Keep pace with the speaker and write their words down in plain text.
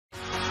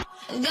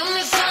Got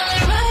me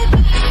falling right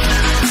back.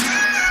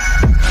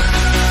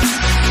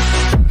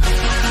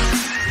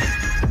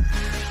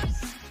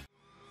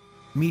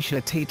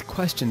 Miesha Tate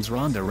questions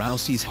Ronda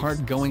Rousey's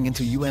heart going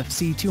into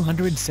UFC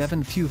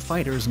 207. Few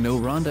fighters know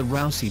Ronda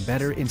Rousey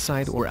better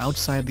inside or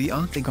outside the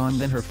octagon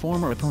than her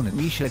former opponent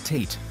Miesha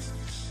Tate.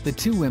 The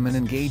two women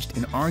engaged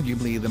in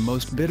arguably the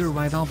most bitter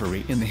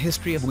rivalry in the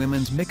history of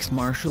women's mixed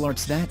martial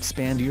arts that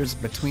spanned years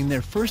between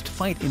their first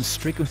fight in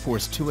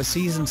Strikeforce to a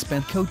season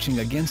spent coaching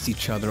against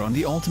each other on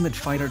The Ultimate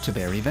Fighter to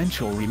their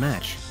eventual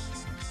rematch.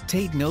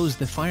 Tate knows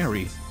the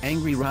fiery,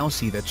 angry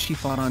Rousey that she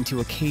fought on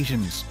two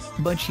occasions,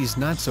 but she's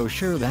not so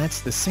sure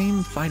that's the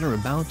same fighter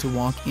about to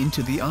walk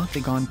into the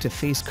octagon to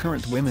face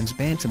current women's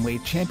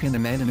bantamweight champion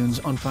Amanda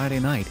Nunes on Friday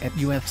night at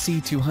UFC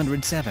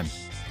 207.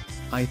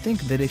 "I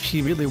think that if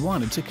she really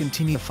wanted to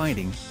continue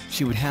fighting,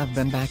 she would have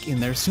been back in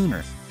there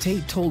sooner,"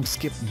 Tate told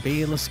Skip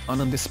Bayless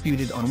on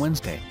Undisputed on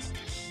Wednesday.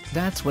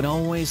 "That's what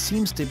always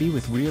seems to be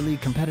with really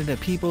competitive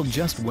people.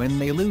 Just when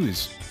they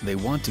lose, they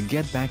want to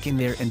get back in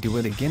there and do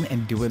it again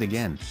and do it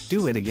again,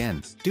 do it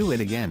again, do it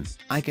again.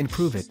 I can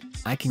prove it,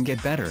 I can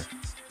get better."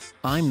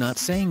 I'm not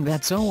saying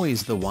that's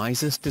always the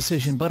wisest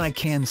decision, but I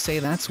can say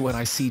that's what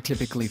I see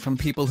typically from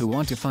people who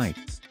want to fight.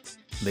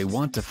 They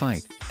want to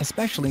fight,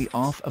 especially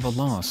off of a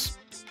loss.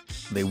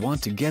 They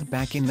want to get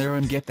back in there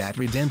and get that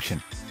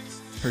redemption.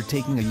 Her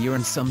taking a year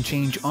and some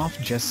change off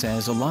just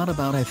says a lot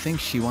about I think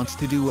she wants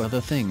to do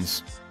other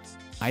things.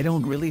 I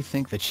don't really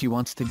think that she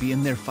wants to be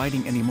in there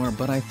fighting anymore,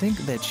 but I think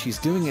that she's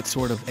doing it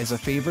sort of as a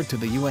favor to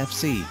the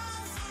UFC.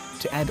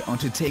 To add on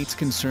to Tate's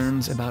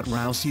concerns about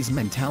Rousey's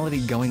mentality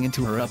going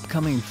into her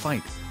upcoming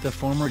fight, the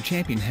former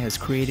champion has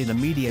created a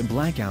media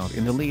blackout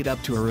in the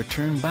lead-up to her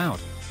return bout.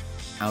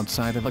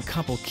 Outside of a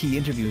couple key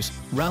interviews,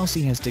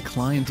 Rousey has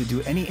declined to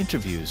do any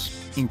interviews,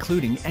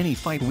 including any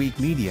Fight Week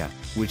media,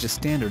 which is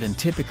standard and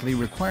typically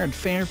required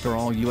fare for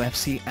all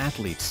UFC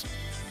athletes.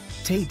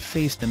 Tate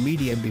faced the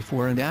media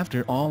before and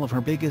after all of her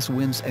biggest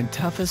wins and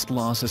toughest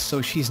losses,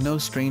 so she's no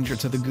stranger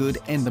to the good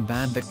and the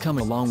bad that come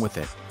along with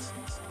it.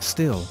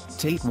 Still,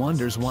 Tate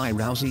wonders why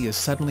Rousey is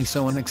suddenly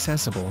so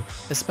inaccessible,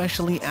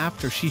 especially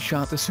after she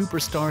shot the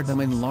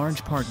superstardom in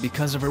large part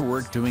because of her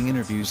work doing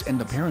interviews and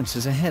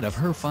appearances ahead of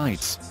her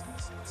fights.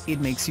 It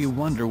makes you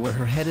wonder where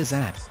her head is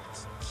at.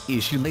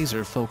 Is she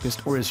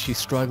laser-focused or is she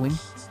struggling?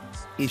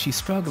 Is she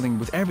struggling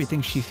with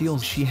everything she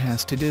feels she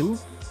has to do?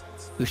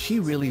 Does she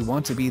really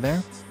want to be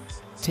there?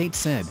 Tate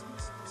said,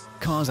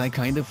 "'Cause I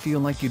kind of feel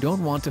like you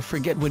don't want to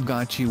forget what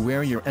got you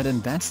where you're at,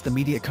 and that's the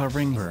media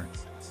covering her.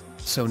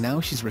 So now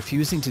she's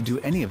refusing to do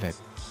any of it.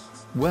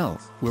 Well,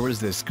 where is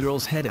this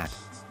girl's head at?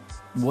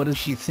 What is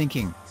she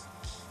thinking?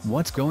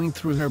 What's going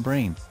through her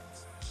brain?"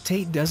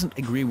 Tate doesn't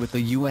agree with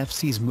the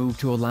UFC's move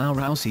to allow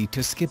Rousey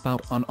to skip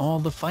out on all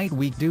the Fight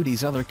Week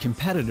duties other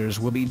competitors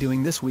will be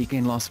doing this week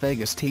in Las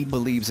Vegas. Tate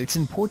believes it's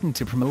important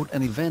to promote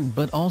an event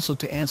but also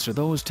to answer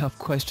those tough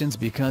questions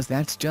because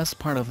that's just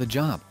part of the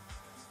job.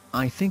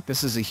 "I think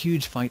this is a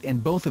huge fight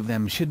and both of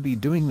them should be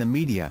doing the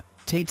media,"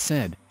 Tate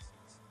said.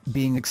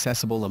 "Being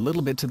accessible a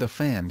little bit to the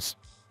fans.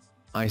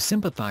 I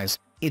sympathize,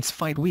 it's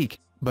Fight Week,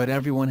 but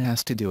everyone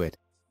has to do it.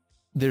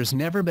 There's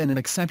never been an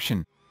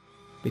exception."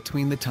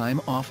 Between the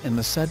time off and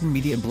the sudden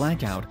media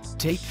blackout,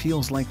 Tate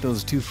feels like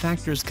those two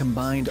factors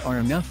combined are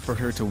enough for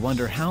her to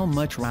wonder how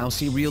much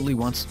Rousey really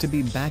wants to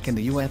be back in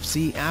the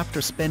UFC after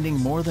spending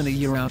more than a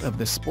year out of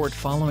the sport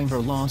following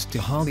her loss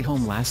to Holly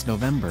Holm last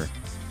November.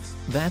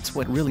 "That's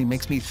what really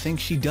makes me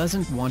think she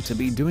doesn't want to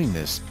be doing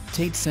this,"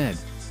 Tate said.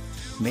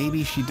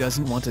 "Maybe she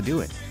doesn't want to do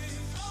it.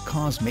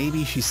 'Cause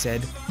maybe she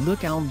said,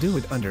 'Look, I'll do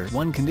it under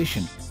one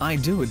condition, I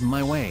do it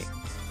my way.'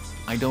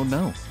 I don't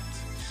know.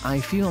 I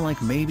feel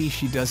like maybe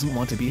she doesn't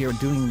want to be here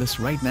doing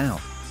this right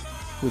now."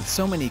 With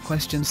so many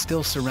questions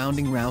still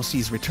surrounding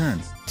Rousey's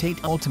return,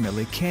 Tate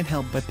ultimately can't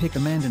help but pick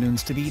Amanda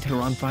Nunes to beat her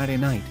on Friday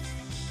night.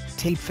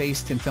 Tate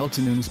faced and fell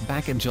to Nunes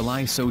back in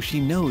July, so she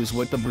knows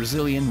what the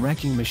Brazilian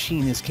wrecking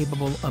machine is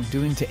capable of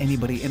doing to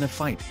anybody in a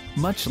fight,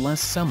 much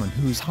less someone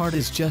whose heart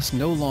is just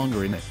no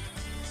longer in it.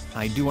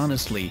 "I do,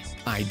 honestly,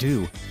 I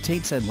do,"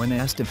 Tate said when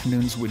asked if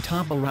Nunes would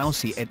topple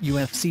Rousey at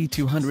UFC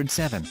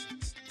 207.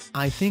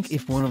 "I think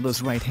if one of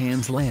those right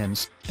hands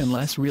lands,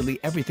 unless really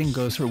everything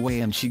goes her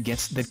way and she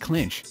gets that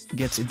clinch,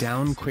 gets it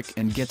down quick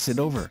and gets it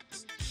over.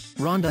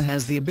 Ronda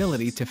has the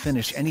ability to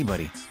finish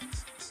anybody.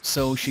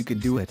 So she could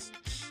do it.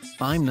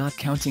 I'm not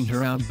counting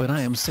her out, but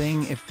I am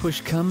saying if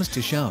push comes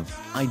to shove,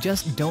 I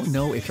just don't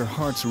know if her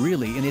heart's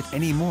really in it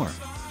anymore.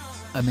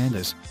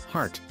 Amanda's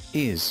heart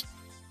is.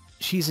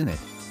 She's in it.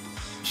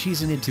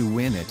 She's in it to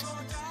win it."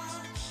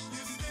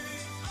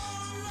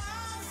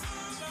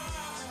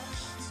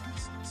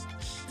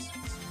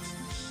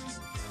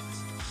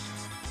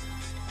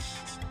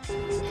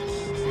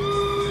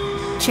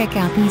 Check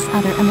out these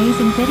other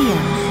amazing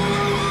videos.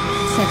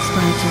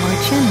 Subscribe to our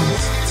channel.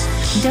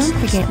 Don't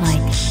forget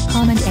like,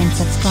 comment and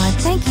subscribe.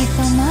 Thank you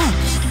so much.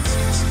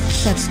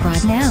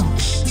 Subscribe now.